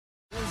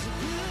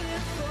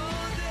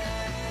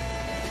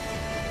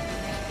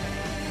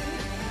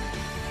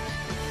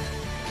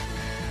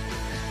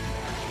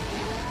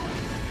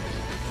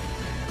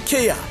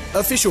Kia,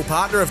 official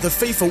partner of the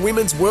FIFA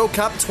Women's World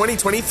Cup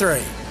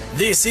 2023.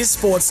 This is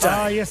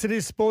Sportsday. Yes, it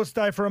is Sports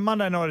Day for a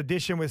Monday night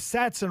edition with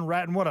Sats and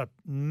Rat, and what a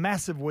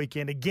massive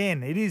weekend.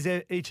 Again, it is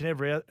each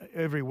and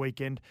every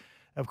weekend.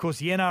 Of course,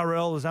 the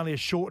NRL is only a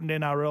shortened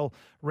NRL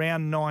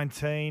round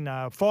 19.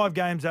 5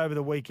 games over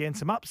the weekend.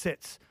 Some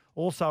upsets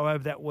also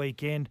over that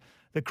weekend.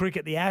 The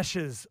cricket, the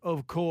Ashes,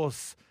 of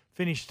course,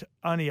 finished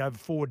only over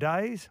 4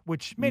 days,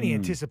 which many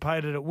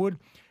anticipated it would.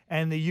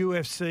 And the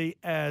UFC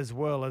as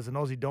well, as an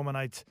Aussie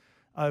dominates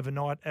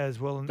overnight as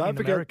well in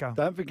America.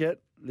 Don't forget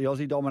the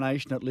Aussie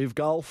domination at Live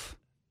Golf.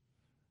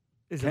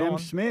 Is Cam it on?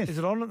 Smith. Is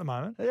it on at the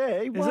moment?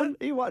 Yeah, he won.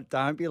 He won.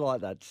 Don't be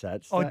like that,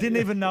 Sats. I didn't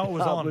even know it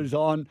was on. It was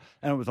on,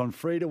 and it was on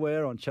free to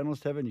wear on Channel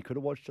 7. You could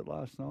have watched it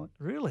last night.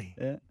 Really?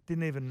 Yeah.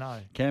 Didn't even know.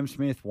 Cam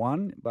Smith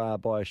won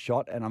by a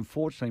shot, and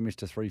unfortunately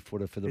missed a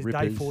 3-footer for the Is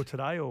Rippers. day 4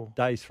 today or?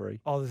 Day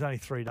 3. Oh, there's only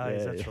 3 days.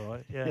 Yeah, That's yeah.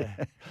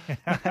 right.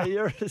 Yeah.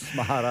 You're a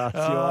smart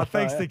ass.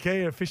 Thanks to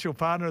Kia, official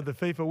partner of the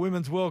FIFA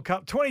Women's World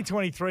Cup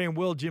 2023 and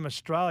World Gym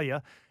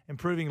Australia,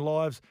 improving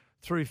lives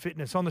through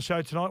fitness. On the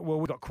show tonight, well,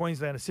 we've got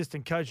Queensland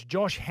assistant coach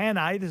Josh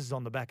Hannay. This is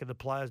on the back of the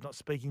players not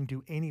speaking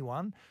to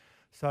anyone.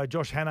 So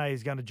Josh Hannay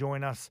is going to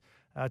join us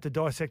to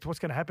dissect what's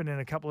going to happen in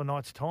a couple of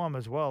nights' time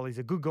as well. He's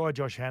a good guy,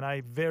 Josh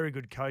Hannay, very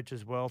good coach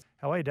as well.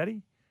 How are you,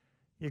 Daddy?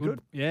 You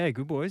good? Yeah,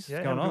 good boys. Yeah,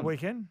 What's had going a on? good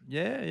weekend?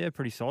 Yeah,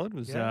 pretty solid.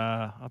 Was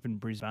up in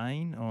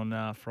Brisbane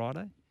on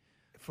Friday.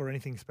 For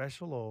anything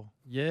special or?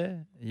 Yeah,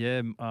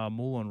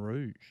 Moulin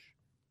Rouge.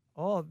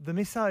 Oh, the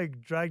misso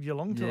dragged you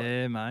along to it?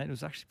 Yeah, mate, it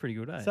was actually pretty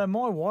good, eh? So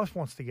my wife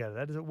wants to go to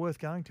that. Is it worth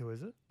going to,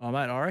 is it? Oh,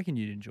 mate, I reckon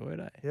you'd enjoy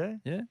it, eh? Yeah?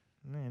 Yeah.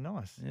 Yeah,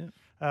 nice.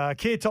 Yeah.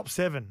 Kia Top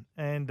 7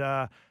 and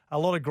a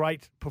lot of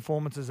great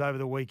performances over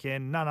the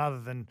weekend, none other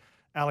than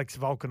Alex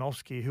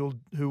Volkanovski,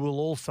 who will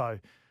also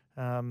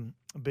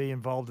be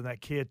involved in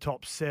that Kia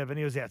Top 7.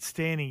 He was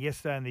outstanding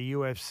yesterday in the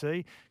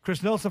UFC.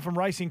 Chris Nelson from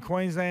Racing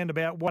Queensland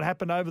about what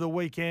happened over the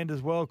weekend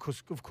as well,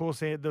 because, of course,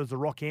 there was the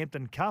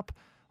Rockhampton Cup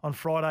on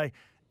Friday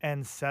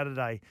and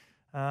Saturday.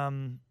 Now,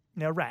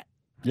 Rat,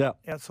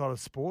 outside of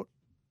sport,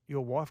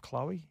 your wife,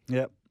 Chloe,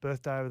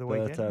 birthday over the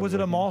weekend. Was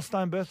it a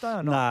milestone birthday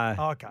or not?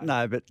 No. Oh, okay.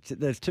 No, but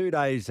there's 2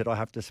 days that I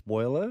have to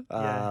spoil her.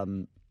 I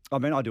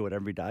mean, I do it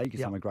every day because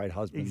I'm a great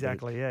husband.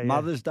 Exactly, yeah.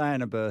 Mother's Day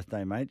and a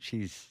birthday, mate.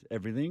 She's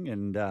everything.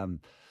 And,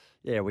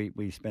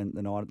 we spent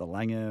the night at the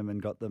Langham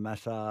and got the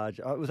massage.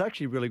 It was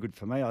actually really good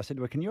for me. I said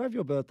to her, can you have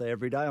your birthday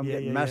every day? I'm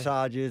getting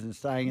massages and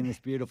staying in this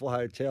beautiful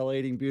hotel,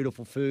 eating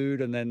beautiful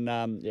food. And then,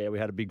 we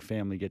had a big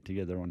family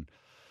get-together on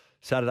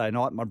Saturday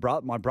night.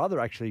 My brother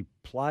actually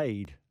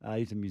played.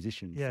 He's a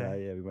musician. Yeah. So,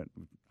 we went,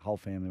 whole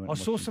family went. I and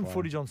saw watched him some play.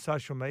 footage on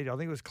social media. I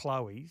think it was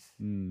Chloe's.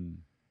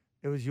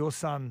 It was your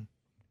son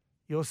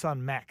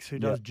Max, who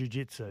does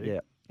jiu-jitsu.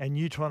 Yeah. And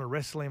you trying to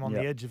wrestle him on the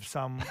edge of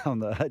some on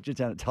the just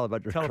down at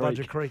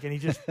Talabudra Creek, and he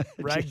just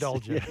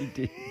ragdolled you. Yeah, he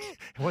did.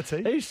 What's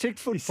he? He's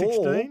 6'4".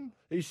 16?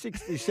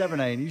 He's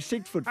 17. He's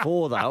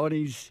 6'4" though,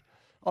 and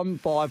I'm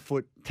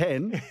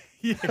 5'10".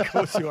 Yeah, of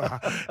course you are.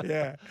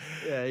 Yeah.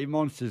 Yeah, he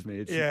monsters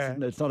me.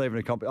 It's not even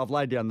a competition. I've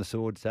laid down the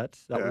sword,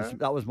 Sats.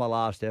 That was my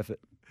last effort.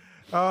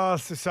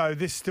 So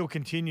this still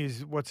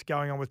continues what's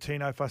going on with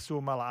Tino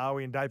Fasul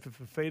Malawi and David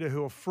Fafita,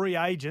 who are free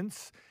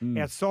agents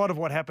outside of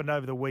what happened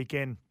over the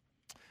weekend.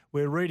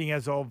 We're reading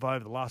as of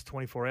over the last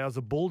 24 hours,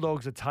 the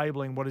Bulldogs are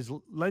tabling what is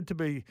led to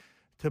believe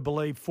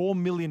 $4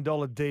 million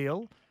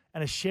deal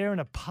and a share in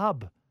a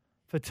pub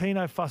for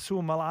Tino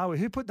Fasul Malawi.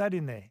 Who put that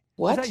in there?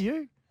 What? Is that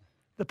you?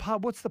 The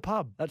pub? What's the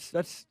pub? That's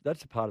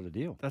a part of the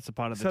deal. That's a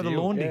part of the So deal. the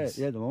Laundies?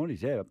 Yeah, the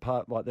Laundies. Yeah,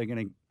 part like they're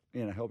going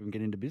to help him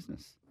get into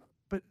business.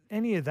 But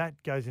any of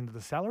that goes into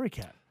the salary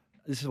cap.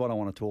 This is what I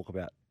want to talk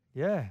about.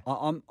 Yeah.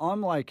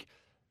 I'm like,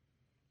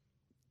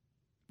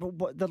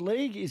 but the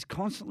league is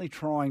constantly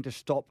trying to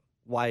stop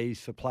ways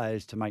for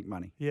players to make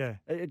money. Yeah.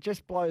 It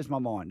just blows my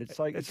mind. It's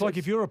like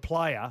if you're a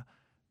player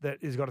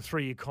that has got a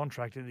 3-year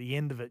contract, and at the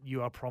end of it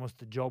you are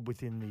promised a job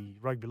within the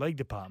rugby league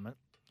department,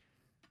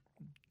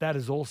 that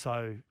is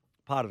also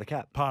part of the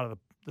cap. Part of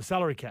the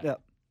salary cap. Yeah.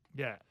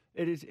 Yeah.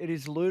 It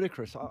is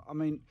ludicrous. I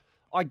mean,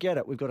 I get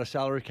it. We've got a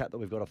salary cap that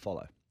we've got to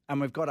follow,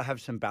 and we've got to have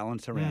some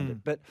balance around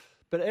it. But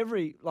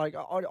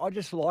I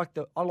just like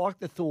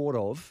the thought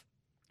of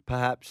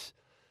perhaps,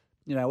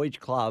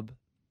 each club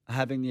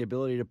having the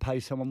ability to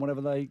pay someone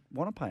whatever they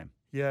want to pay them.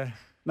 Yeah.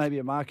 Maybe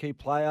a marquee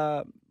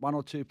player, 1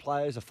 or 2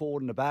 players, a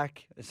forward and a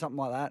back, something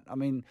like that. I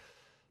mean,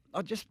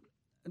 it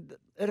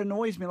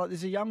annoys me. Like,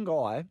 there's a young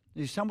guy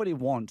who somebody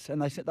wants, and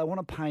they said they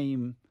want to pay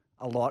him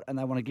a lot, and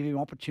they want to give him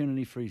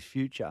opportunity for his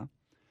future,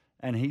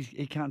 and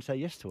he can't say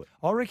yes to it.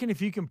 I reckon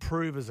if you can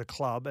prove as a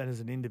club and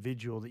as an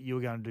individual that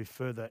you're going to do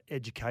further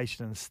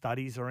education and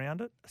studies around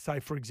it, say,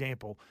 for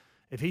example,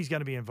 if he's going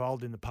to be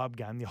involved in the pub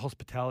game, the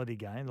hospitality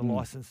game, the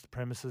licensed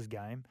premises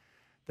game,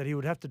 that he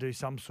would have to do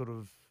some sort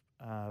of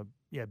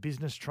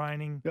business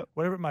training,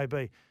 whatever it may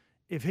be.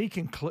 If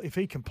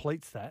he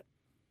completes that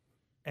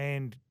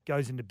and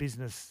goes into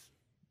business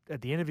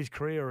at the end of his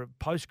career or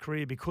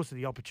post-career because of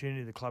the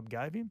opportunity the club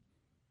gave him,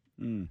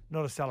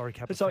 not a salary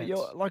cap. So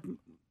offence.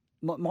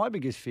 my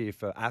biggest fear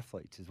for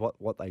athletes is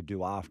what they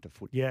do after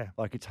footy. Yeah.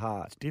 Like, it's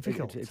hard. It's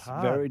difficult. It's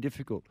hard. very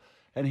difficult.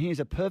 And here's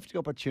a perfect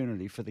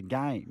opportunity for the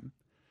game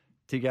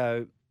to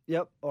go,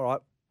 yep, all right,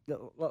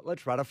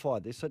 let's ratify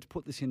this. Let's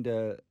put this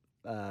into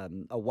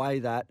a way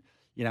that,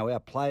 our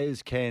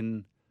players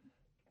can,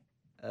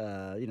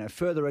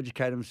 further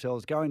educate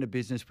themselves, go into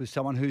business with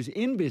someone who's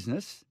in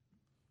business,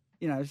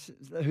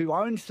 who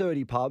owns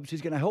 30 pubs,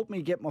 who's going to help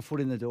me get my foot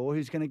in the door,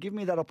 who's going to give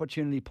me that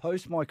opportunity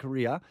post my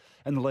career,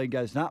 and the league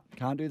goes,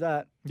 can't do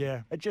that.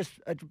 Yeah.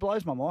 It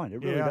blows my mind. It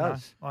really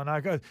does. I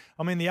know.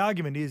 I mean, the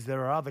argument is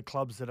there are other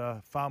clubs that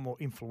are far more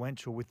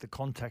influential with the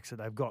contacts that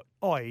they've got,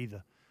 i.e.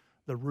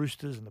 the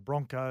Roosters and the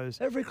Broncos.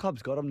 Every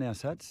club's got them now,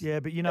 Sats.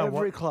 Yeah, but you know what?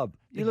 Every club.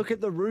 You look at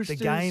the Roosters.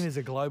 The game is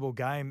a global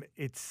game.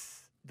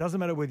 Doesn't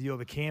matter whether you're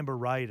the Canberra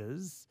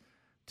Raiders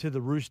to the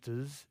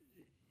Roosters.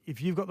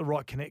 If you've got the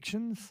right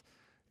connections,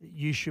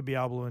 you should be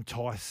able to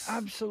entice.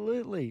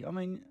 Absolutely. I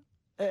mean,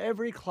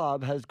 every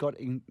club has got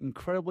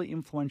incredibly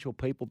influential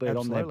people, be it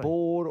on their Absolutely.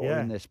 board or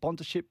in their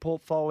sponsorship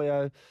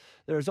portfolio.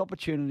 There is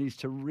opportunities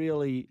to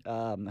really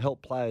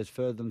help players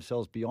further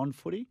themselves beyond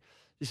footy.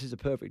 This is a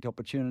perfect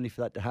opportunity for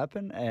that to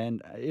happen,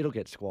 and it'll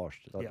get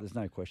squashed. There's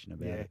no question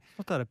about it.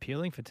 Not that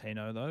appealing for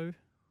Tino, though.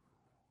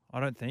 I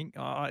don't think.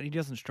 He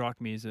doesn't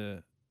strike me as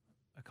a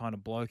kind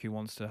of bloke who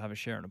wants to have a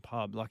share in a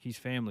pub. Like, his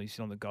family's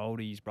on the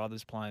Goldie, his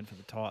brother's playing for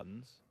the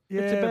Titans.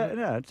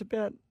 Yeah, it's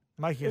about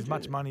making as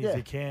much money as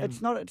you can.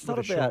 It's not a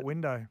about short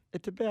window.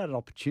 It's about an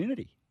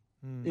opportunity.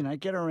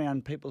 Get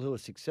around people who are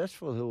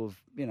successful, who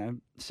have,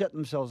 set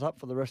themselves up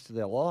for the rest of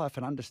their life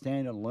and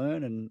understand and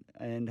learn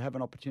and have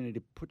an opportunity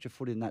to put your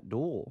foot in that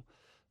door.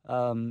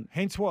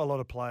 Hence why a lot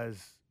of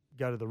players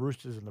go to the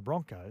Roosters and the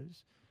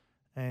Broncos.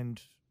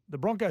 And the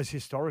Broncos,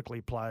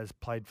 historically, players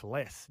played for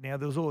less. Now,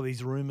 there was all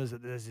these rumours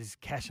that there's this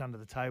cash under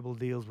the table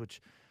deals,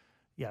 which,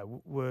 there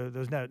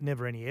was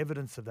never any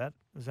evidence of that.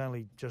 It was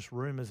only just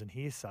rumours and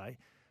hearsay.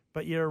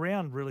 But you're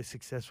around really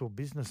successful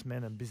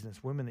businessmen and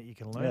businesswomen that you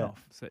can learn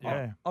off. So,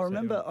 I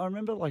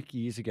remember like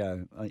years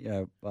ago,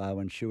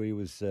 when Shuey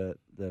was the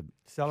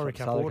salary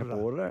cap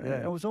auditor.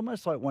 Yeah. It was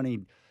almost like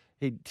when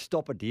he'd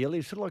stop a deal,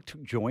 he sort of like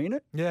took joy in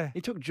it. Yeah. He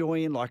took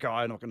joy in like,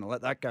 I'm not going to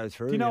let that go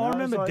through. I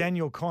remember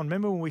Daniel Conn.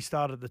 Remember when we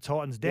started the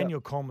Titans?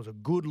 Daniel Conn was a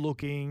good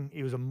looking,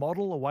 he was a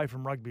model away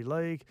from rugby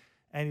league,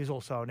 and he was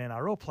also an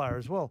NRL player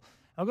as well.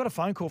 I got a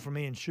phone call from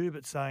Ian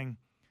Schubert saying,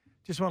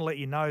 just want to let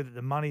you know that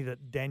the money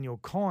that Daniel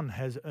Conn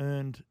has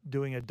earned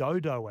doing a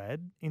Dodo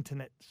ad,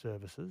 internet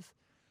services,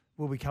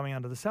 will be coming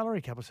under the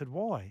salary cap. I said,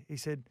 why? He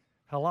said,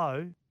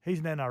 hello, he's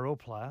an NRL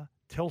player.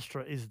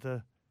 Telstra is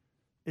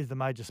the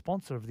major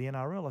sponsor of the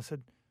NRL. I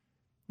said,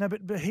 no,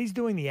 but he's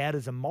doing the ad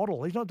as a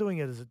model. He's not doing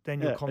it as a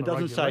Daniel Conn. It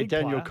doesn't say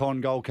Daniel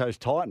Conn, Gold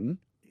Coast Titan.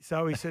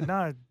 So he said,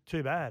 no,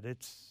 too bad.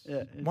 It's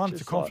one,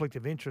 it's a conflict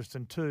of interest,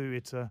 and two,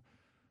 it's a,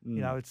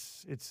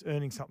 it's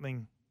earning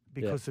something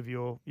because of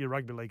your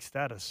rugby league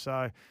status.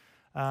 So,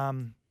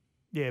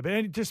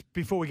 but just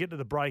before we get to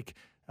the break,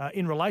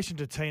 in relation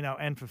to Tino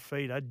and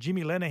Fafita,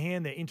 Jimmy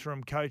Lenahan, their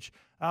interim coach,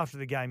 after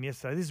the game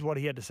yesterday, this is what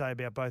he had to say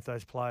about both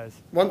those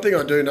players. One thing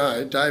I do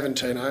know, Dave and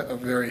Tino are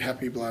very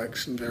happy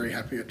blokes and very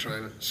happy at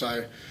training.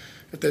 So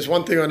if there's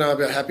one thing I know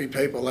about happy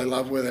people, they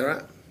love where they're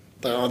at.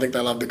 I think they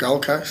love the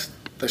Gold Coast.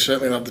 They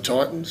certainly love the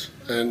Titans.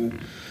 And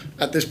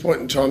at this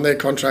point in time, they're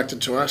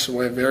contracted to us, and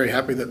we're very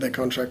happy that they're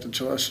contracted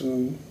to us,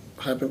 and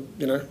hoping,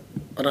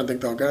 I don't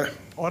think they'll go.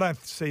 I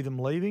don't see them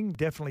leaving.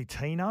 Definitely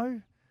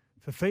Tino.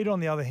 Fafita,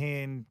 on the other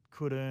hand,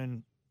 could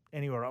earn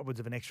anywhere upwards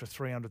of an extra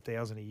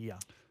 $300,000 a year.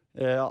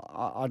 Yeah,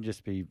 I'd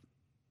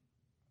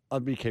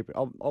be keeping.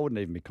 I wouldn't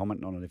even be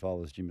commenting on it if I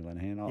was Jimmy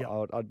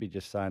Lenahan. I'd be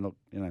just saying, look,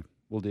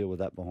 we'll deal with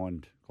that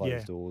behind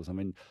closed doors. I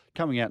mean,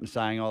 coming out and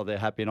saying, they're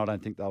happy and I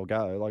don't think they'll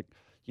go, like,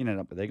 you end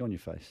up with egg on your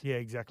face. Yeah,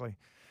 exactly.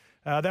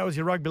 That was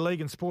your rugby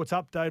league and sports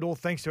update, all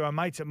thanks to our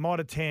mates at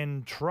Mitre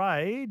 10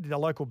 Trade, the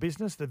local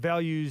business that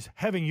values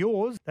having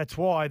yours. That's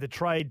why the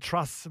trade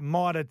trusts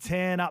Mitre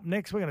 10. Up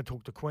next, we're going to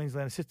talk to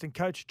Queensland assistant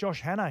coach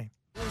Josh Hannay.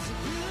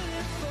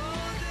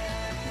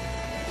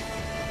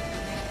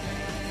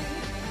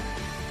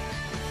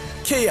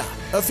 Kia,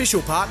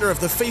 official partner of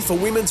the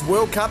FIFA Women's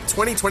World Cup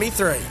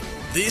 2023.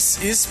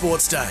 This is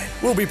Sportsday.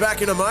 We'll be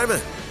back in a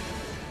moment.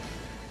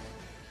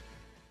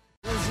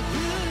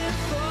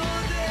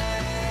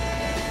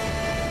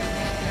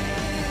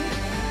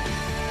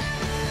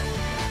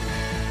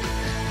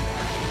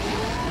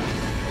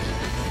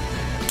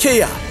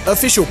 Kia,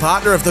 official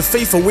partner of the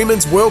FIFA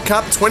Women's World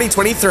Cup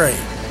 2023.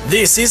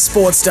 This is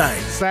Sportsday.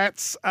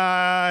 Sats,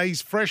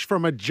 he's fresh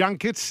from a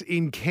junket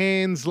in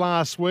Cairns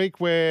last week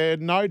where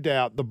no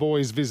doubt the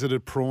boys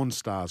visited Prawn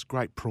Stars.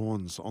 Great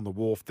prawns on the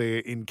wharf there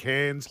in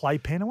Cairns.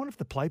 Playpen. I wonder if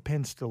the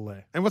playpen's still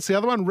there. And what's the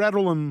other one?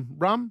 Rattle and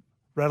Rum?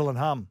 Rattle and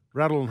Hum.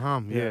 Rattle and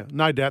Hum, yeah.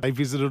 No doubt they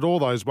visited all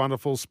those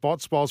wonderful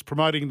spots whilst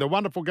promoting the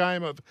wonderful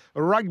game of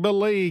rugby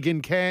league in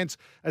Cairns.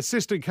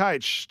 Assistant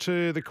coach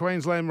to the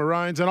Queensland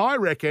Maroons. And I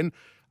reckon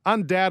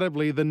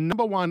undoubtedly the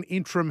number one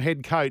interim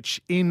head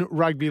coach in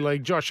rugby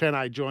league, Josh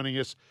Hannay, joining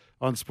us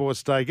on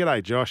Sports Day.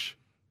 G'day, Josh.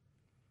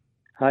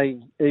 Hey,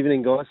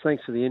 evening, guys.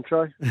 Thanks for the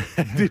intro.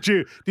 Did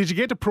you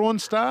get to Prawn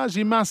Stars?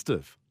 You must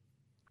have.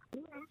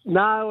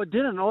 No, I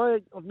didn't.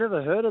 I've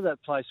never heard of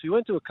that place. We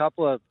went to a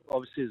couple of,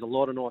 obviously there's a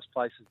lot of nice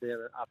places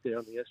up there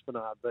on the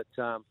Esplanade, but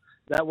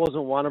that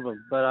wasn't one of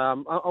them. But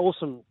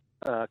awesome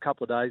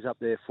couple of days up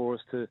there for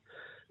us to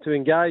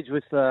engage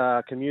with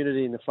a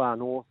community in the far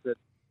north that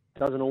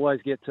doesn't always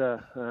get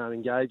to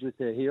engage with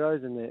their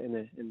heroes and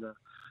the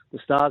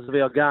stars of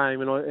our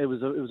game. And it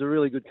was a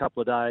really good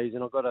couple of days,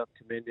 and I've got to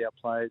commend our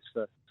players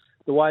for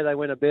the way they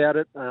went about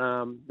it.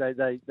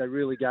 They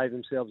really gave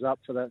themselves up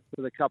for the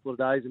couple of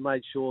days and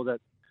made sure that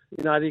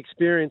the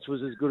experience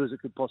was as good as it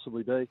could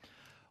possibly be.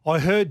 I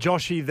heard,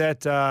 Joshy,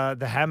 that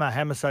the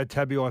Hamaso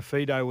Tabuai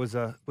Fido was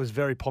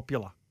very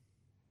popular.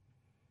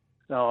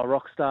 Oh, a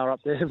rock star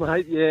up there,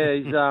 mate. Yeah,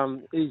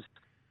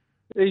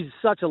 he's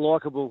such a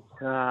likeable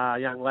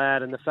young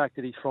lad, and the fact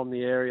that he's from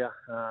the area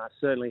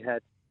certainly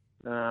had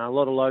a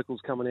lot of locals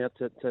coming out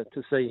to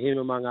see him,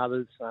 among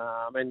others.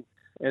 And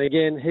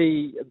again,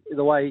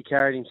 the way he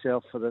carried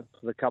himself for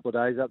the couple of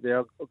days up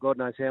there, God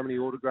knows how many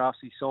autographs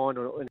he signed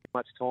or how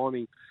much time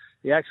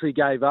he actually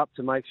gave up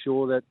to make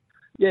sure that,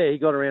 he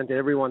got around to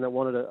everyone that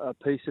wanted a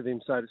piece of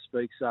him, so to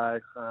speak. So,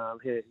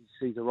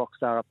 he's a rock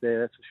star up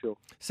there, that's for sure.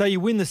 So you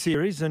win the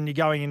series and you're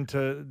going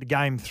into the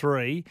game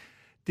 3.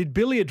 Did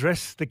Billy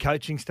address the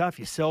coaching staff,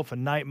 yourself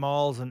and Nate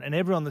Miles and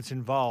everyone that's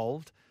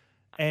involved,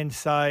 and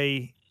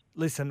say,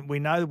 listen, we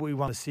know that we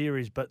won the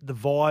series, but the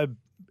vibe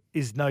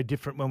is no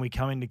different when we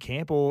come into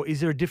camp? Or is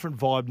there a different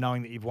vibe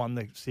knowing that you've won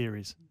the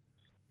series?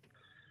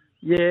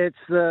 Yeah,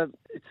 it's the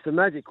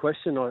magic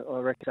question, I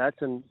reckon, that,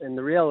 and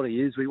the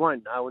reality is we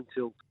won't know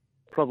until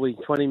probably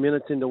 20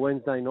 minutes into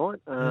Wednesday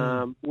night.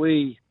 There's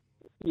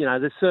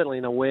certainly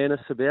an awareness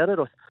about it.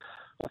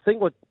 I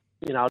think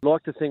I'd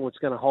like to think what's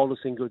going to hold us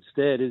in good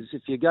stead is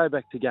if you go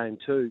back to game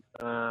 2,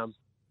 there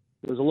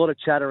was a lot of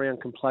chat around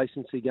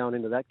complacency going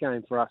into that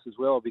game for us as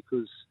well,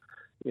 because,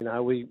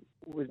 we're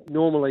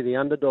normally the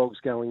underdogs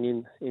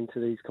going into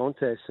these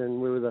contests,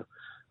 and we were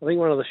I think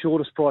one of the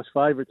shortest price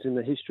favourites in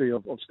the history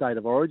of State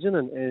of Origin,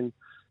 and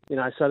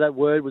so that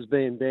word was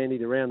being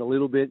bandied around a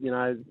little bit.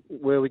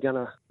 Were we going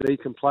to be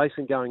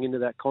complacent going into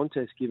that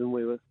contest, given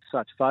we were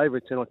such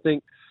favourites? And I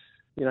think,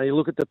 you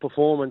look at the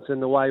performance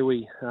and the way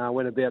we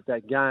went about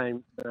that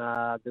game,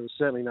 there was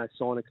certainly no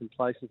sign of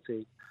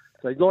complacency.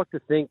 So you'd like to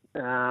think,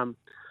 that'll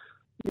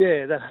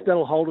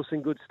hold us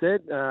in good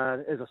stead.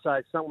 As I say,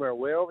 it's something we're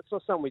aware of. It's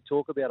not something we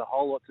talk about a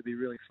whole lot, to be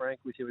really frank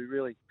with you. We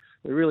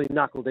really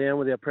knuckle down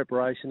with our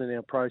preparation and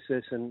our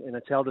process, and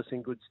it's held us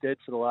in good stead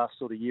for the last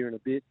sort of year and a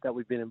bit that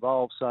we've been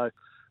involved. So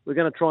we're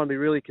going to try and be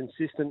really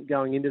consistent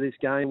going into this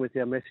game with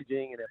our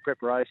messaging and our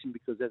preparation,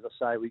 because, as I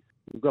say, we've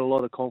got a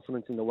lot of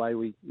confidence in the way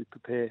we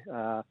prepare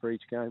for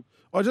each game.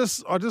 I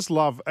just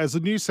love, as a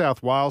New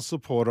South Wales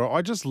supporter,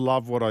 I just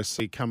love what I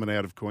see coming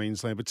out of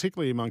Queensland,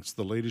 particularly amongst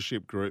the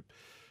leadership group.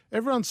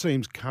 Everyone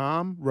seems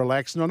calm,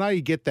 relaxed, and I know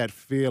you get that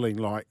feeling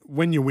like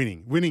when you're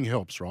winning. Winning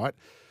helps, right?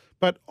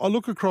 But I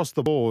look across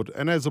the board,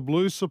 and as a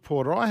Blues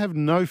supporter, I have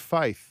no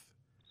faith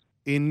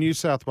in New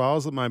South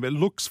Wales at the moment. It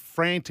looks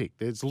frantic.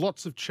 There's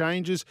lots of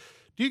changes.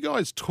 Do you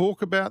guys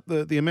talk about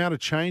the amount of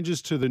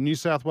changes to the New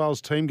South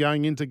Wales team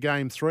going into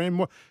Game 3?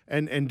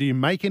 And do you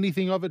make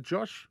anything of it,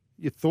 Josh?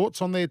 Your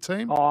thoughts on their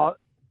team?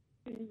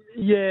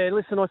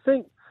 Listen, I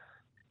think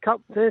to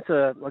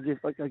answer,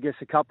 I guess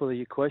a couple of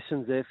your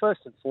questions there.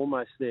 First and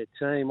foremost, their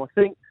team. I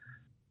think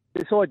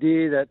this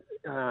idea that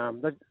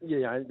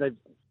they've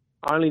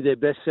only their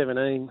best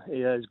 17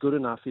 is good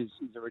enough is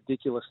a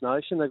ridiculous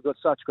notion. They've got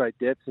such great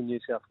depth in New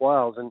South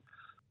Wales, and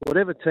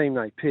whatever team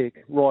they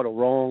pick, right or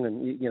wrong,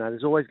 and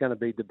there's always going to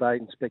be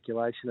debate and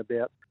speculation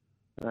about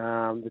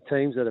the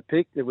teams that are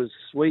picked.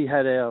 We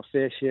had our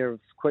fair share of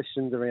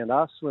questions around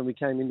us when we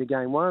came into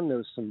Game 1. There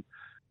was some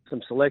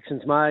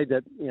selections made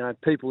that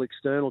people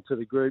external to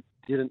the group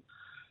didn't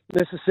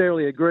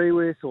necessarily agree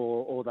with,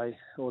 or they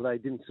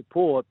didn't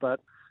support, but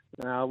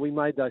we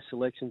made those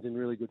selections in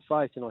really good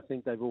faith, and I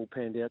think they've all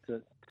panned out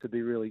to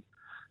be really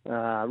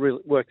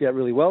worked out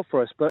really well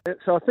for us. But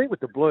so I think with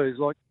the Blues,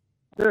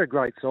 they're a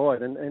great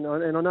side, and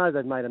I know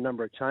they've made a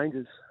number of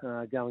changes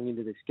going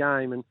into this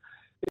game, and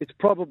it's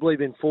probably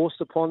been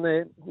forced upon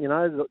them.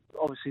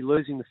 Obviously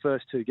losing the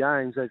first 2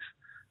 games, they've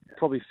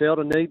probably felt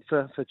a need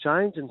for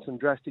change and some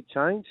drastic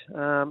change.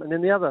 And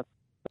then the other,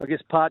 I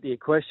guess, part of your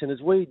question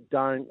is we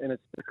don't, and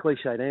it's a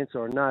cliched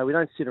answer, I know, we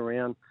don't sit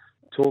around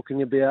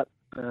talking about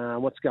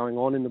what's going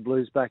on in the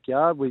Blues'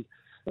 backyard. We,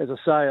 as I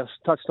say, I've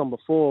touched on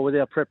before, with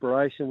our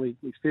preparation, we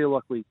feel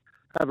like we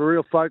have a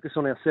real focus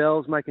on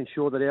ourselves, making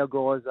sure that our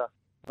guys are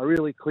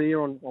really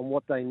clear on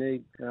what they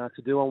need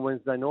to do on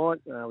Wednesday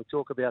night. We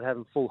talk about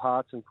having full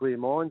hearts and clear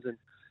minds,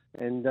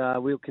 and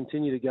we'll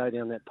continue to go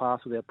down that path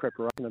with our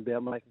preparation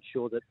about making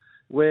sure that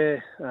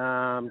we're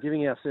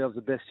giving ourselves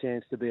the best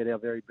chance to be at our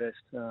very best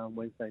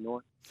Wednesday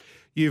night.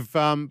 You've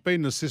been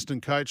an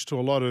assistant coach to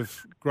a lot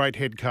of great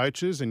head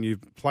coaches, and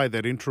you've played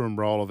that interim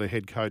role of the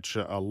head coach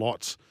a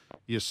lot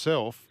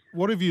yourself.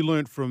 What have you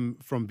learnt from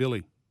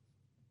Billy?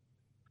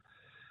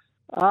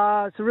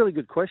 It's a really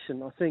good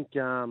question. I think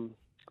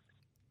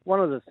one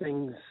of the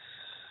things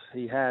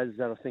he has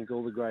that I think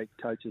all the great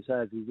coaches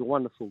have, he's a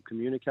wonderful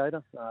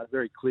communicator,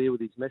 very clear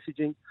with his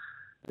messaging.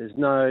 There's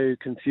no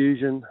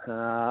confusion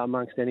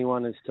amongst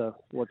anyone as to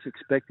what's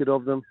expected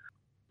of them.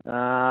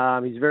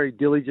 He's very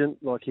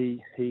diligent. Like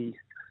he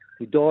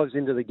dives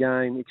into the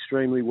game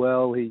extremely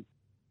well. He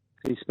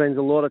spends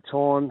a lot of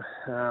time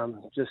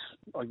just,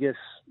 I guess,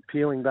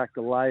 peeling back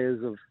the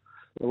layers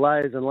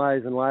and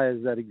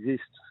layers that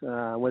exist,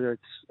 whether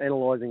it's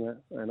analysing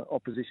an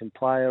opposition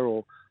player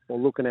or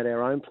looking at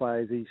our own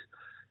players. He's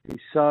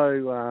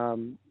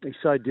so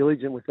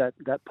diligent with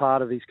that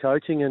part of his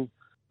coaching, and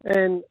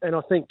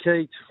I think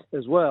Keith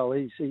as well.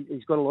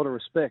 He's got a lot of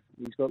respect.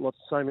 He's got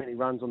so many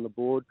runs on the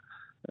board,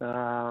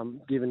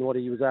 given what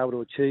he was able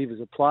to achieve as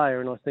a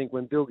player. And I think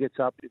when Bill gets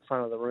up in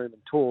front of the room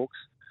and talks,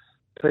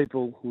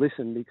 people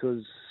listen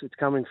because it's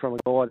coming from a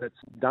guy that's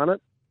done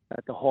it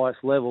at the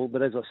highest level.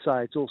 But as I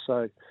say, it's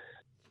also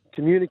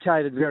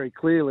communicated very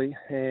clearly,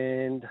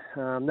 and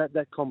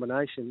that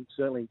combination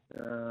certainly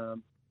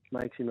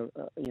makes him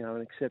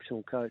an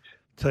exceptional coach.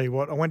 Tell you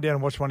what, I went down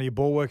and watched one of your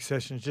ball work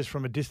sessions just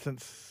from a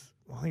distance.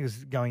 I think it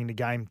was going into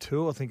game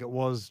 2. I think it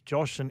was,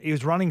 Josh, and he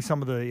was running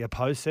some of the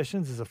opposed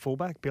sessions as a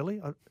fullback,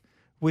 Billy,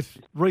 with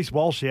Reece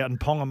Walsh out and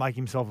Ponga make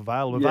himself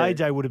available. If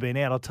AJ would have been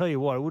out, I'll tell you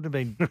what, it wouldn't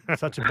have been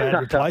such a bad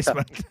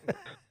replacement.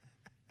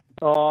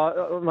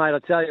 Oh, mate, I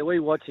tell you, we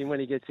watch him when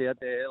he gets out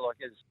there, like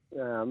as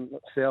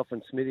Self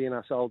and Smithy and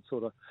us old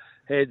sort of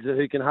heads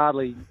who can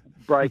hardly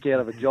break out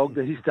of a jog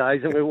these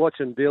days. And we're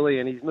watching Billy,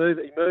 and he moves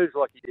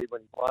like he did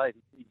when he played.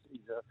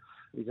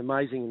 He's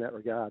amazing in that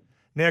regard.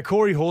 Now,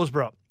 Corey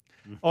Horsburgh,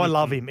 I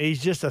love him.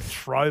 He's just a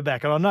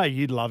throwback. And I know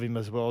you'd love him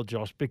as well,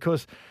 Josh,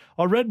 because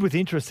I read with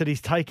interest that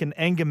he's taken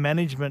anger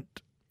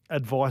management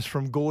advice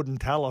from Gordon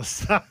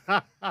Tallis.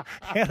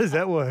 How does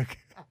that work?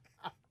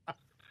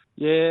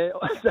 Yeah,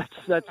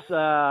 that's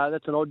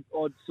an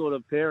odd sort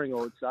of pairing, I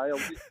would say.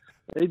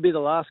 He'd be the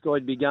last guy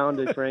I'd be going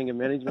to for anger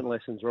management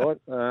lessons, right?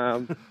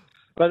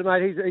 But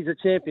mate, he's a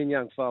champion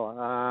young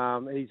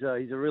fella. He's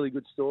a really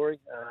good story.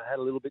 Had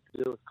a little bit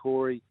to do with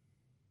Corey.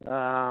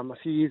 A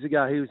few years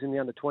ago, he was in the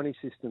under-20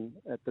 system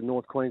at the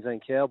North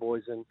Queensland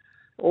Cowboys, and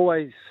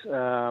always,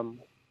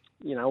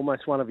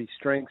 almost one of his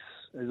strengths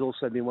has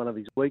also been one of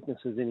his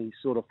weaknesses in his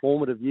sort of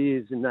formative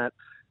years. In that,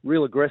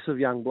 real aggressive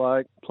young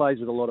bloke, plays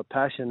with a lot of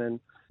passion,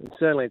 and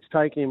certainly it's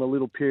taken him a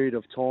little period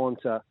of time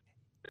to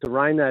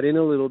rein that in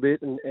a little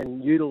bit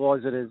and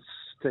utilise it as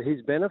to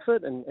his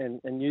benefit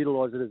and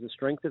utilise it as a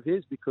strength of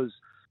his, because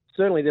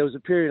certainly there was a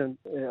period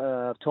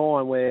of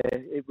time where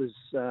it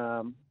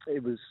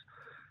was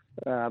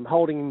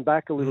holding him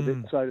back a little bit,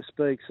 so to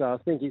speak. So I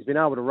think he's been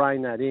able to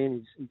rein that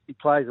in. He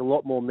plays a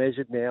lot more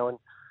measured now, and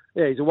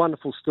yeah, he's a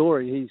wonderful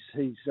story.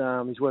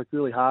 He's worked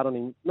really hard on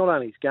him, not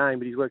only his game,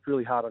 but he's worked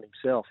really hard on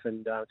himself,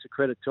 and it's a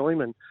credit to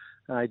him, and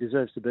he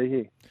deserves to be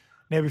here.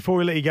 Now, before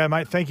we let you go,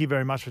 mate, thank you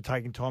very much for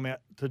taking time out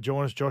to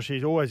join us, Josh.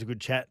 It's always a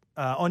good chat.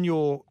 On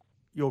your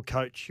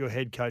coach, your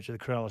head coach of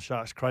the Cronulla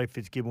Sharks, Craig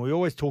Fitzgibbon, we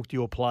always talk to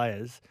your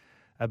players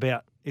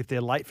about if they're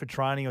late for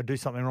training or do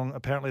something wrong.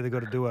 Apparently, they've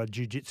got to do a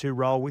jiu-jitsu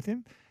roll with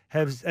him.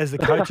 Has the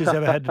coaches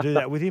ever had to do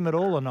that with him at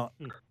all or not?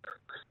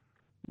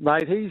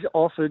 Mate, he's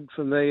offered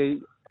for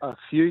me a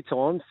few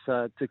times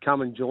to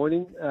come and join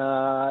him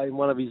in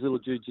one of his little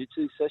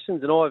jiu-jitsu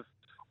sessions, and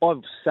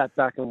I've sat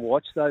back and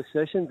watched those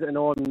sessions, and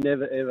I'm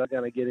never, ever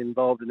going to get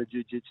involved in a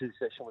jiu-jitsu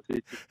session with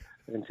Fitz.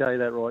 I can tell you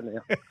that right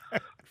now.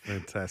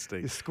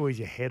 Fantastic. Just squeeze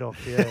your head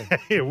off, yeah.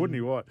 Yeah, wouldn't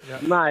you what?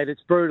 Yeah. Mate,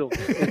 it's brutal.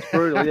 It's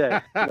brutal,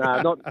 yeah.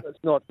 No, it's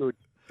not good.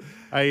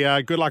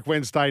 Hey, good luck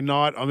Wednesday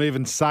night. I'm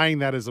even saying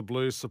that as a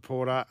Blues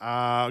supporter.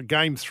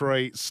 Game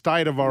 3,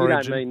 State of Origin.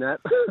 You don't mean that.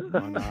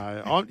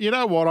 I know. You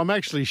know what? I'm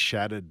actually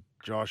shattered,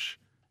 Josh.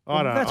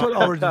 I don't know. That's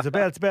what Origin's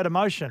about. It's about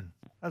emotion.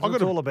 That's what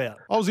it's all about.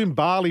 I was in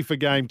Bali for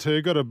game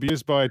 2, got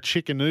abused by a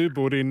chicken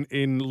ubud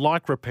in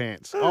lycra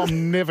pants.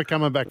 I'm never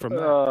coming back from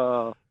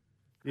that.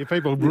 Yeah,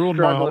 people ruined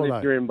my holiday.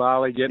 If you're in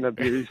Bali getting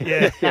abused.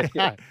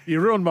 Yeah. You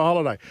ruined my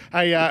holiday.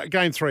 Hey,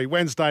 game 3,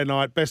 Wednesday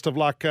night. Best of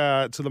luck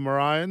to the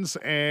Maroons,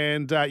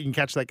 and you can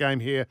catch that game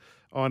here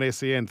on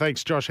SEN.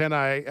 Thanks, Josh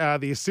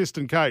Hannay, the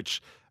assistant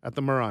coach at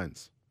the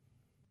Maroons.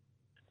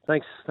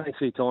 Thanks for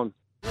your time.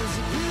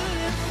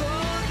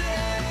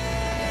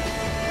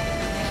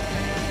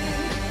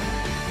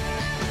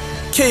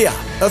 Kia,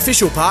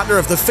 official partner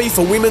of the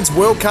FIFA Women's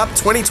World Cup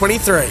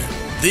 2023.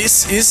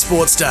 This is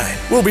Sports Day.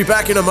 We'll be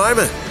back in a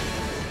moment.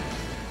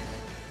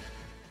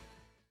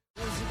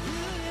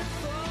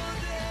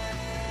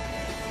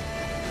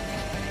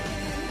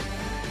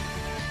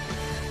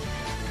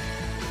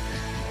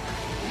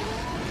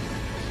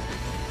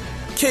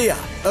 Kia,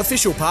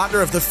 official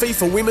partner of the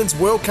FIFA Women's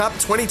World Cup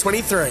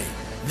 2023.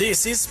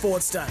 This is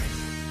Sports Day.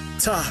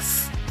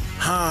 Tough,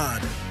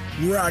 hard,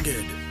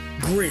 rugged,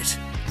 grit,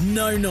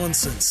 no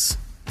nonsense.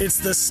 It's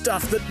the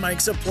stuff that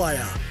makes a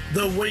player,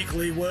 the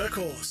weekly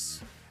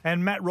workhorse.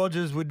 And Matt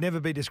Rogers would never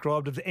be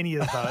described as any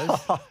of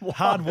those.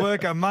 Hard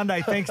worker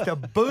Monday, thanks to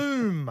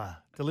Boom,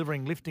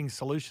 delivering lifting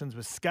solutions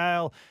with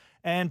scale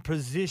and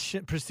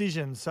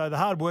precision. So the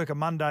Hard Worker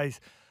Mondays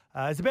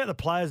It's about the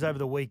players over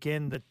the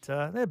weekend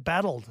that they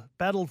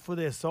battled for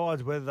their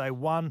sides, whether they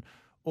won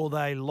or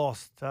they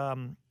lost.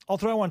 I'll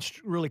throw one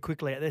really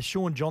quickly out there.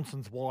 Sean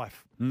Johnson's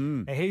wife.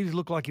 Now, he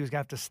looked like he was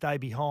going to have to stay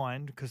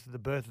behind because of the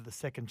birth of the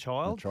second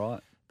child. That's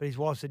right. But his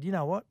wife said, you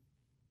know what?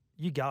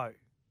 You go.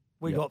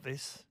 We got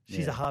this.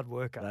 She's a hard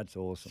worker. That's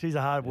awesome. She's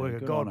a hard worker.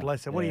 good God on her.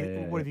 bless her. What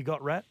have you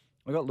got, Rat?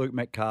 I got Luke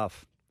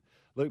Metcalf.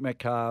 Luke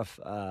Metcalf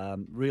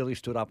really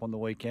stood up on the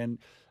weekend.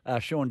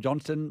 Sean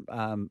Johnson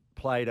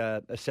played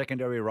a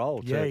secondary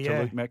role to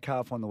Luke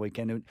Metcalf on the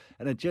weekend.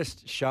 And it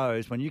just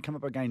shows when you come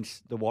up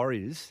against the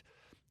Warriors,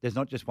 there's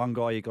not just one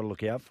guy you've got to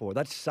look out for.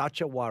 That's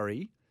such a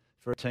worry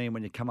for a team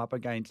when you come up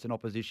against an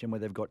opposition where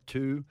they've got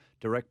two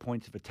direct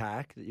points of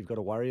attack that you've got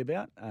to worry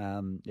about.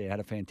 Had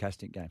a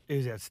fantastic game. It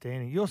was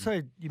outstanding. You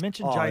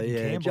mentioned Jaden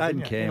Campbell,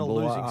 Jaden Campbell,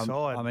 in a losing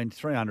side. I mean,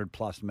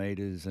 300-plus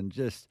metres and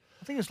just...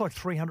 I think it's like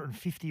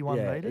 351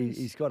 metres.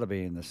 He's got to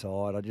be in the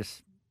side.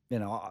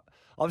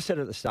 I've said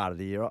at the start of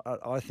the year,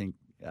 I think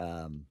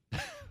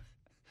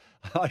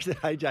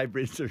AJ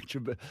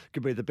Brinson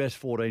could be the best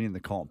 14 in the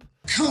comp.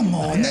 Come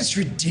on, that's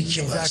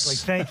ridiculous. Exactly.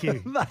 Thank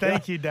you.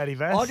 Thank you, Daddy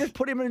Vass. I'll just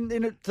put him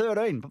in at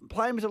 13.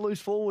 Play him as a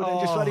loose forward and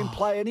just let him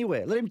play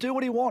anywhere. Let him do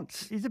what he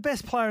wants. He's the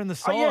best player in the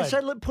side. Oh, yeah,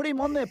 so put him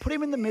on there. Put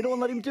him in the middle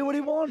and let him do what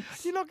he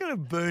wants. You're not going to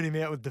burn him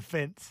out with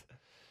defence.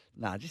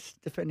 Nah,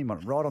 just defend him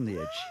right on the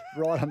edge.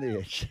 Right on the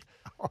edge.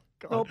 Oh,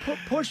 God. Well,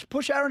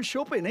 push Aaron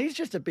Shupp in. He's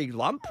just a big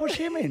lump. Push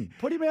him in.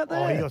 Put him out there.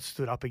 Oh, he got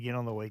stood up again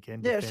on the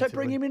weekend. Yeah, so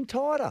bring him in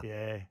tighter.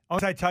 Yeah. I'll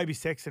say Toby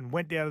Sexton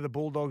went down to the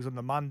Bulldogs on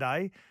the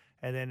Monday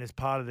and then as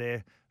part of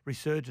their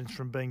resurgence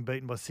from being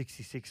beaten by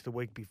 66 the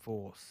week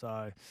before.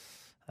 So,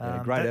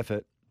 great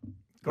effort.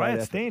 Great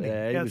outstanding.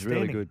 Yeah, he was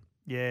really good.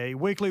 Yeah,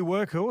 weekly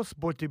workhorse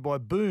brought to you by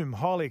Boom,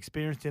 highly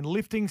experienced in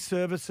lifting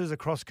services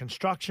across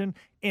construction,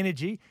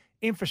 energy,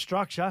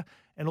 infrastructure,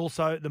 and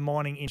also the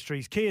mining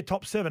industries. Kia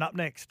Top 7 up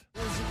next.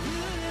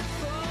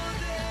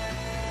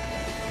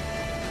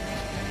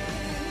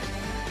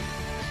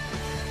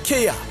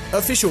 Kia,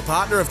 official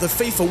partner of the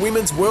FIFA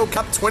Women's World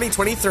Cup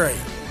 2023.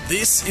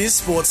 This is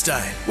Sports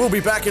Day. We'll be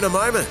back in a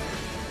moment.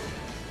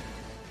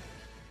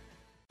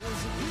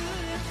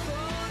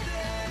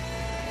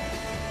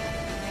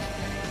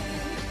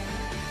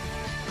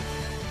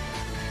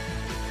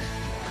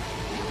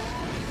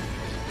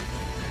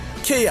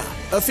 Kia,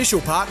 official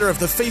partner of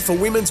the FIFA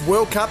Women's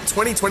World Cup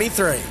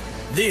 2023.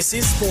 This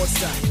is Sports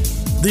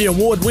Day. The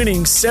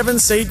award-winning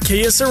 7-seat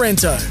Kia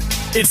Sorrento.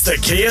 It's the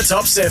Kia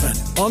Top 7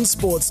 on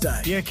Sports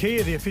Day. Yeah,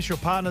 Kia, the official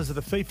partners of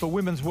the FIFA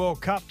Women's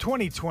World Cup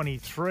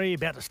 2023.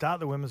 About to start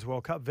the Women's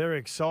World Cup. Very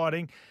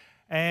exciting.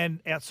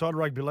 And outside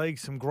rugby league,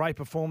 some great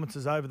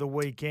performances over the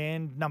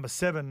weekend. Number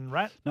 7,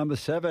 Rat. Number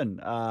 7,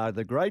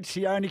 the great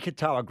Sione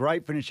Katoa.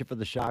 Great finisher for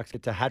the Sharks.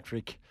 Gets a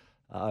hat-trick.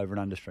 Over and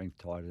under strength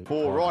tight.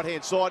 For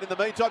right-hand side in the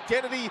meantime,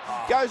 Kennedy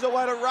goes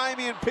away to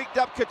Ramey and picked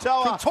up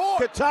Katoa.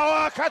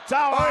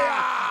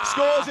 Katoa!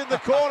 Scores in the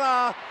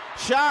corner.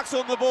 Sharks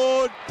on the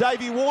board.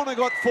 Davey Warner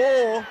got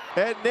 4,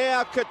 and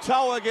now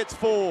Katoa gets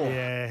 4.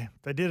 Yeah,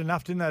 they did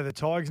enough, didn't they, the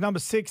Tigers? Number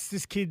 6,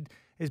 this kid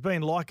is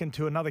being likened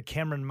to another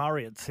Cameron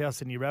Murray at South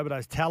Sydney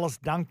Rabbitohs. Tallis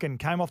Duncan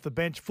came off the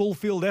bench, full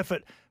field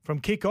effort from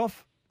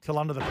kickoff till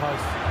under the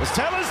post. It's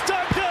Tallis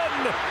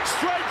Duncan,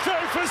 straight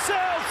through for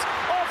South,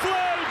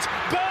 offloads,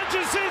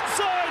 Burgess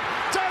inside,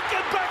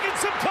 Duncan back in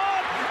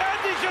support, and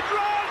he can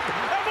run.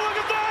 Have a look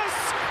at this,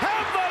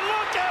 have a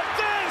look at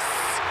this.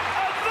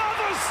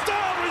 Another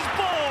star is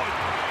born.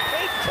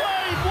 It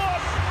played,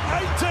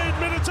 18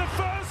 minutes of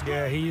first.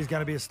 Yeah, he is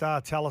going to be a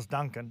star, Tallis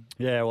Duncan.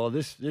 Yeah, well,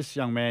 this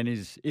young man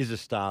is a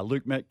star.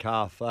 Luke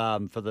Metcalf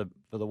for the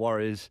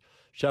Warriors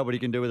showed what he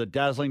can do with a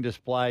dazzling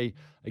display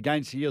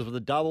against the Eels with a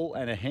double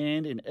and a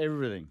hand in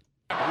everything.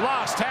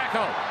 Last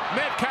tackle,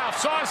 Metcalf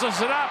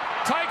sizes it up,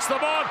 takes the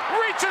ball,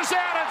 reaches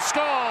out and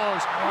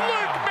scores.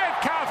 Luke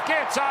Metcalf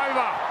gets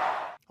over.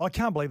 I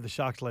can't believe the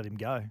Sharks let him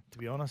go, to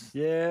be honest.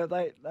 Yeah,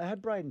 they had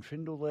Braden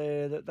Trindle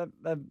there.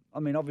 I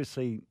mean,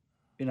 obviously,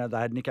 they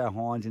had Nico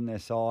Hines in their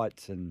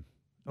sights. And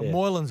well,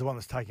 Moylan's the one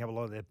that's taking up a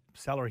lot of their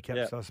salary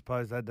caps, so I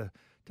suppose they had to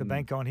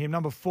bank on him.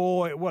 Number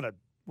 4, what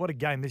a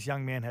game this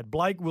young man had.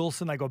 Blake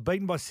Wilson, they got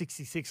beaten by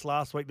 66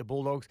 last week, the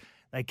Bulldogs.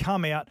 They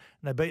come out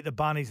and they beat the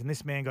Bunnies, and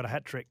this man got a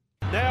hat-trick.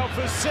 Now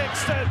for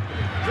Sexton,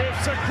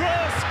 drifts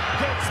across,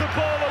 gets the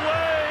ball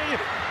away,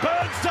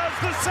 Burns does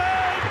the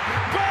same,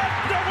 but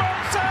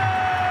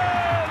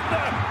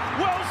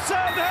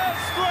Wilson has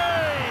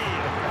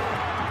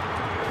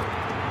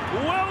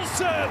 3.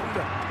 Wilson,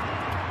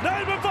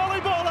 name a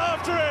volleyball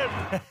after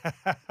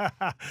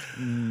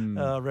him.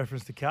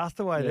 Reference to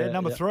Castaway there.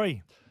 Number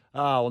 3.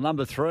 Oh, well,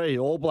 number 3,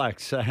 All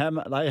Blacks. They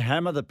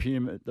hammer the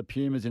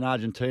Pumas in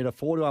Argentina.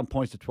 41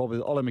 points to 12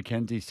 with Ollie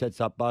McKenzie sets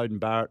up Bowden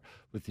Barrett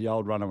with the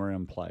old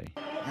run-around play.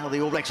 Now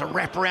the All Blacks are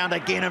wrap around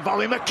again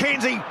involving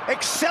McKenzie,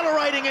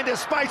 accelerating into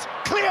space,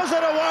 clears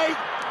it away.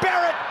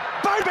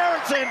 Bowden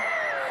Barrett's in.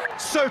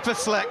 Super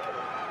slick.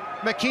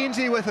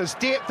 McKenzie with his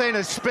depth and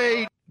his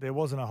speed. There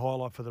wasn't a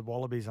highlight for the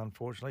Wallabies,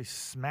 unfortunately.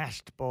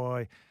 Smashed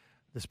by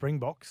the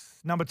Springboks.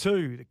 Number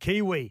 2, the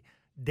Kiwi.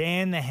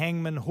 Dan the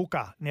Hangman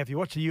Hooker. Now, if you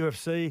watch the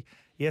UFC,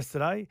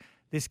 yesterday.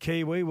 This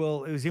Kiwi,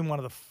 well, it was in one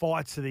of the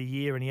fights of the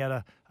year, and he had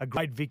a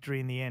great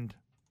victory in the end.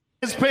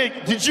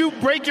 Pig, did you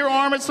break your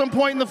arm at some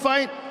point in the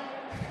fight?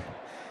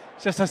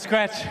 Just a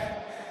scratch.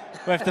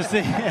 We have to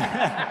see.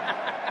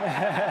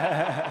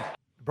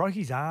 Broke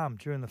his arm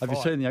during the fight. Have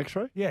you seen the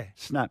X-ray? Yeah.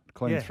 Snapped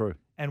clean through.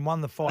 And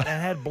won the fight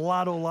and had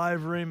blood all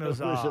over him. It was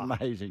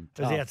amazing.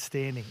 It was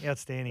outstanding.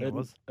 Outstanding it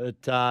was.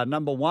 At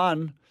number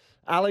one,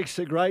 Alex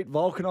the Great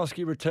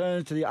Volkanovski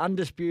returns to the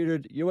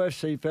undisputed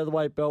UFC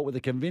featherweight belt with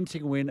a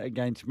convincing win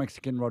against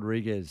Mexican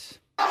Rodriguez.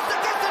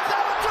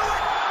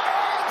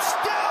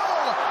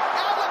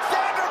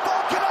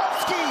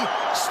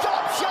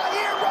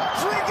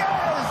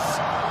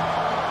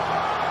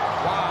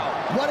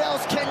 What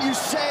else can you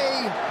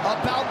say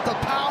about the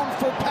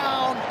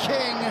pound-for-pound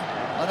king?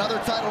 Another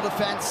title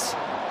defense,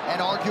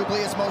 and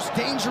arguably his most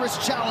dangerous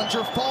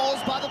challenger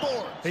falls by the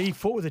board. He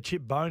fought with a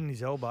chipped bone in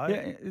his elbow.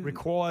 Yeah,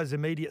 requires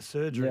immediate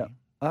surgery. Yeah.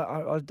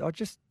 I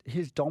just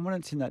his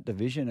dominance in that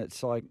division.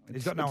 It's like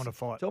he's got no one to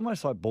fight. It's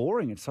almost like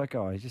boring. It's like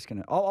he's just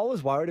gonna. I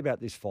was worried about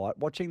this fight.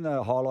 Watching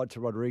the highlights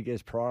of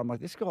Rodriguez prior, I'm like,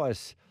 this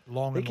guy's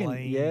long and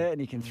lean. Yeah, and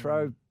he can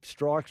throw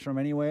strikes from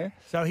anywhere.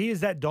 So he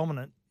is that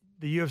dominant.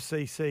 The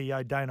UFC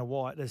CEO Dana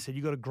White has said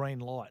you got a green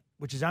light,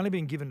 which has only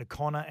been given to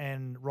Conor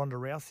and Ronda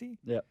Rousey.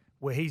 Yeah,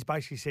 where he's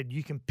basically said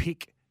you can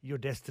pick your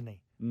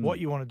destiny. What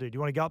you want to do? Do you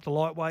want to go up to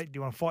lightweight? Do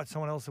you want to fight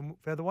someone else in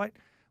featherweight?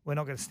 We're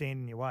not going to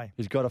stand in your way.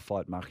 He's got to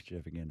fight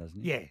Makhachev again,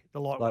 doesn't he? Yeah,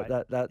 the lightweight.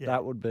 Like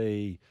that would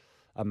be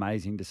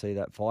amazing to see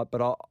that fight.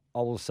 But I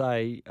will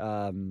say,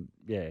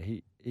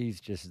 he's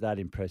just that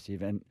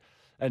impressive, and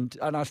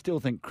I still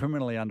think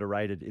criminally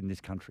underrated in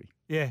this country.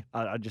 Yeah,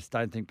 I just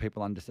don't think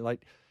people understand.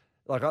 Like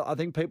I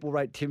think people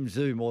rate Tim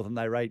Tszyu more than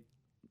they rate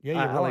you're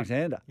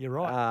Alexander. Right. You're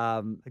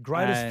right. The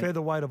greatest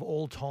featherweight of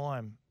all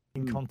time.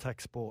 In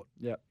contact sport.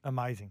 Yep.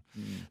 Amazing.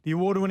 The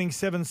award-winning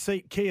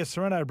 7-seat Kia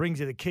Sorento brings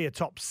you the Kia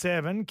Top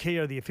 7.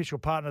 Kia, the official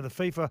partner of the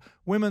FIFA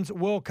Women's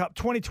World Cup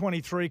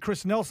 2023.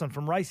 Chris Nelson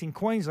from Racing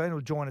Queensland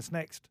will join us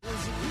next.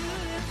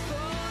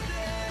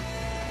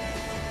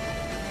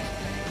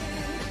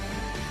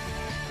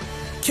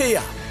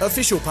 Kia,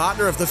 official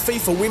partner of the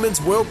FIFA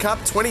Women's World Cup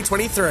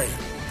 2023.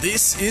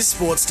 This is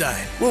Sports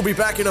Day. We'll be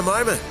back in a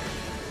moment.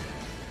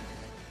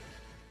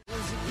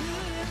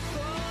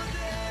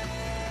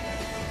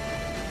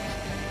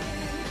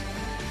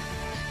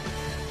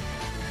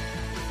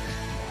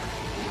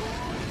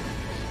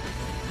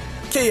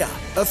 Kia,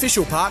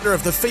 official partner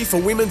of the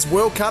FIFA Women's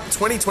World Cup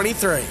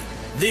 2023.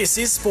 This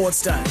is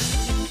Sports Day.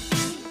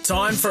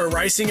 Time for a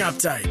racing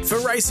update for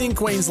Racing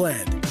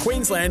Queensland.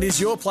 Queensland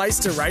is your place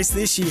to race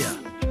this year.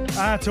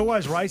 It's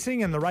always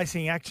racing, and the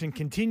racing action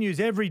continues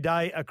every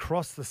day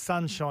across the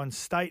Sunshine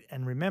State.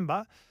 And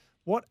remember,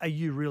 what are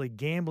you really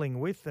gambling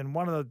with? And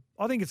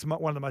I think it's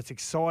one of the most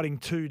exciting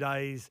 2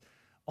 days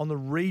on the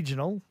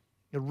regional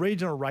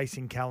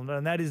racing calendar,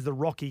 and that is the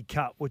Rocky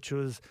Cup, which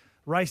was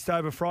raced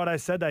over Friday,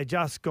 Saturday,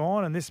 just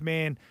gone. And this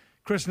man,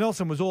 Chris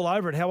Nelson, was all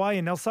over it. How are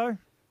you, Nelson?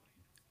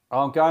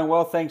 I'm going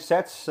well, thanks,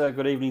 Sats.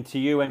 Good evening to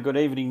you and good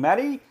evening,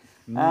 Matty.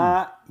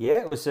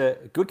 It was a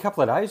good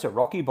couple of days at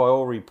Rocky by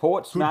all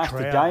reports. Good Master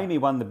crowd. Jamie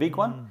won the big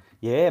one.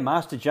 Yeah,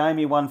 Master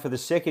Jamie won for the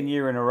second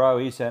year in a row.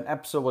 He's an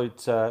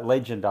absolute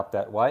legend up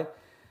that way.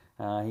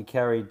 He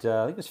carried,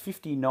 I think it was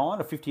 59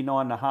 or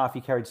 59 and a half.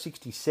 He carried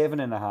 67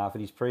 and a half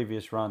at his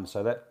previous run.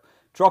 So that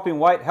drop in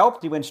weight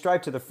helped. He went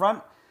straight to the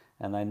front.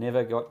 And they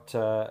never got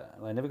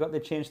their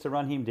chance to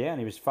run him down.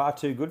 He was far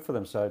too good for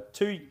them. So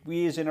 2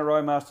 years in a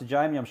row, Master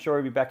Jamie. I'm sure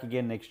he'll be back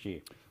again next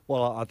year.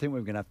 Well, I think we're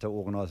going to have to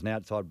organise an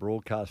outside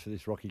broadcast for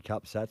this Rocky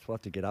Cup, Sats. We'll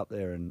have to get up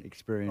there and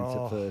experience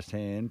it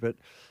firsthand. But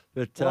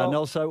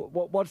Nelson,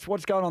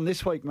 what's going on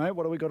this week, mate?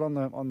 What do we got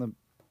on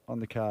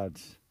the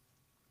cards?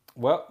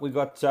 Well, we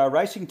got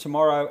racing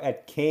tomorrow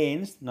at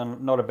Cairns.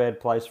 Not a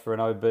bad place for an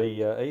OB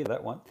either,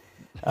 that one.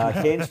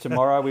 Cairns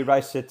tomorrow. We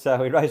race at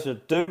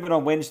Doomben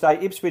on Wednesday,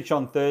 Ipswich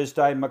on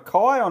Thursday, Mackay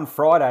on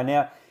Friday.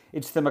 Now,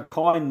 it's the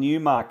Mackay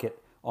Newmarket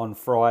on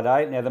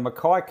Friday. Now, the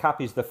Mackay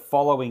Cup is the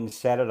following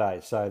Saturday.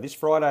 So this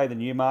Friday, the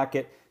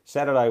Newmarket.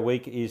 Saturday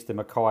week is the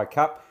Mackay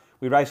Cup.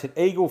 We race at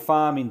Eagle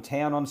Farm in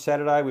town on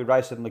Saturday. We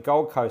race at the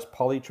Gold Coast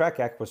Polytrack,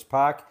 Aquas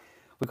Park.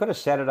 We've got a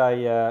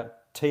Saturday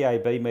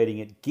TAB meeting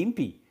at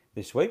Gympie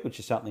this week, which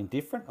is something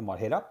different. I might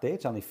head up there.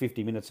 It's only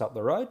 50 minutes up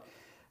the road.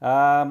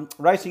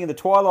 Racing in the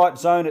Twilight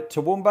Zone at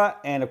Toowoomba,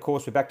 and of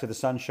course we're back to the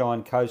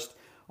Sunshine Coast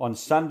on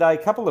Sunday. A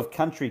couple of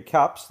country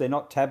cups, they're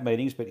not tab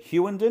meetings, but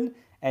Hewenden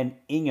and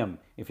Ingham.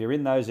 If you're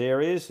in those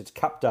areas, it's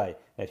Cup Day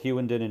at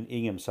Hewenden and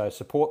Ingham. So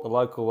support the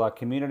local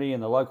community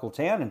and the local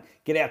town and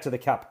get out to the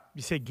Cup.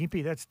 You said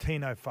Gympie, that's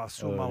Tino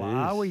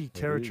Fa'asuamaleaui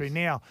territory.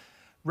 Now,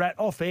 Rat,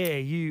 off air,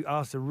 you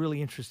asked a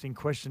really interesting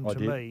question to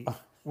me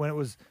when it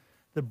was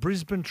the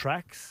Brisbane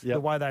tracks, the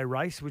way they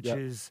race, which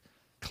is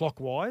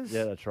clockwise.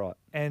 Yeah, that's right.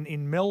 And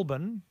in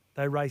Melbourne,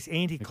 they race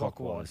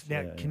anti-clockwise.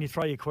 Now, can you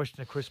throw your question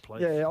to Chris,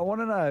 please? Yeah, I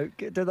want to know,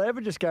 do they ever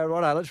just go,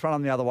 righto, let's run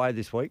them the other way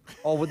this week?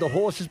 Or would the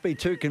horses be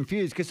too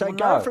confused? Because they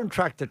go from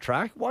track to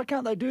track. Why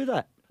can't they do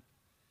that?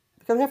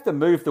 They'd have to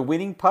move the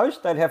winning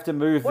post. They'd have to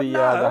move the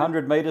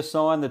 100-metre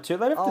sign, the two.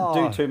 They'd have to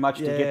do too much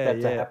to get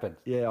that to happen.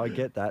 Yeah, I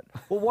get that.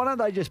 Well, why don't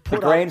they just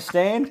put the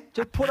grandstand?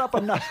 Just put up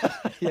another.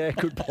 Yeah,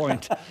 good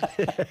point.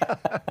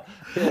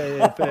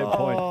 fair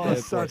point. Oh,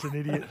 such an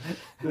idiot.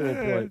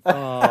 Fair point.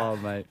 Oh,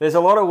 mate. There's a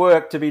lot of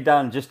work to be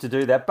done just to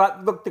do that.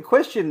 But look, the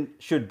question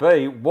should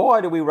be,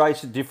 why do we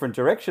race in different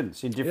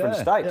directions in different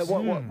states?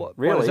 Yeah,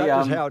 really? Is that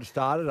just how it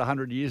started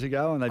 100 years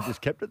ago, and they've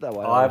just kept it that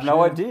way? I have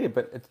no idea,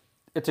 but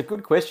it's a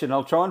good question.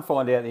 I'll try and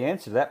find out the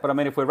answer to that. But I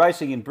mean, if we're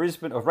racing in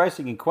Brisbane or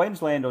racing in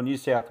Queensland or New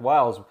South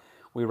Wales,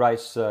 we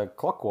race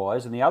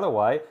clockwise, and the other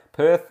way,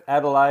 Perth,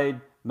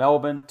 Adelaide,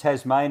 Melbourne,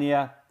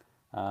 Tasmania,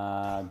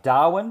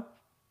 Darwin,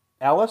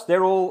 Alice,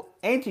 they're all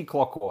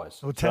anti-clockwise.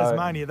 Well,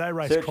 Tasmania, they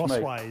race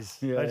crossways.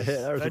 They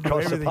do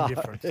everything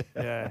different.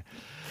 Yeah.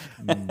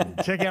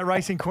 Check out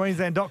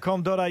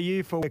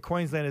racingqueensland.com.au for where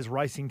Queensland is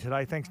racing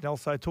today. Thanks,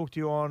 Nelso. Talk to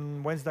you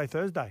on Wednesday,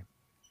 Thursday,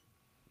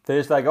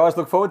 guys.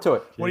 Look forward to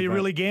it. What are you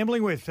really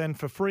gambling with? And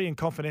for free and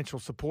confidential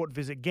support,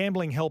 visit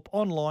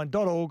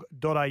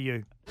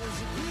gamblinghelponline.org.au.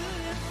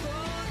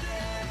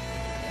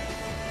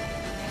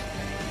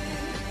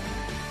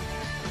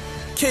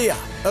 Kia,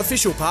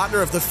 official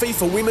partner of the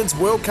FIFA Women's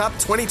World Cup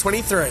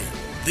 2023.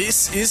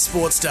 This is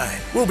Sports Day.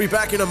 We'll be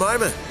back in a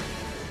moment.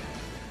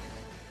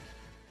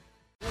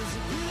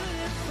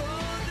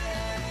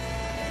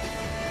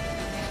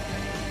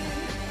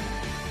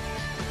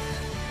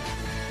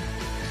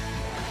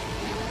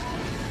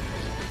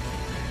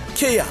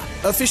 Kia,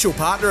 official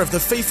partner of the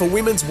FIFA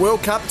Women's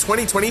World Cup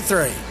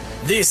 2023.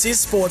 This is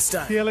Sports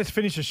Day. Yeah, let's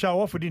finish the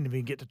show off. We didn't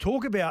even get to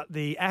talk about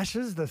the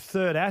Ashes, the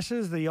third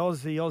Ashes. The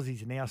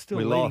Aussies are now still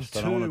leading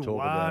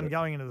 2-1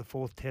 going into the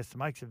fourth test. It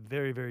makes it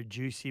very, very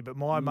juicy. But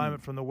my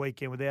moment from the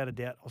weekend, without a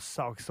doubt, I was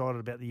so excited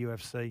about the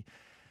UFC.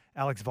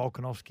 Alex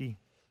Volkanovski.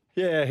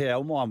 Yeah.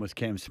 Well, mine was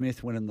Cam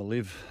Smith winning the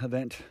Live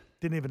event.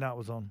 Didn't even know it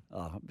was on.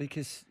 Oh,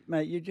 because,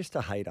 mate, you're just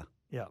a hater.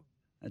 Yeah.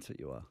 That's what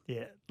you are.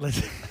 Yeah.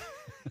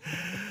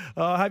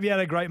 I hope you had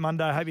a great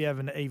Monday. I hope you have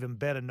an even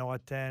better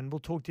night, and we'll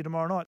talk to you tomorrow night.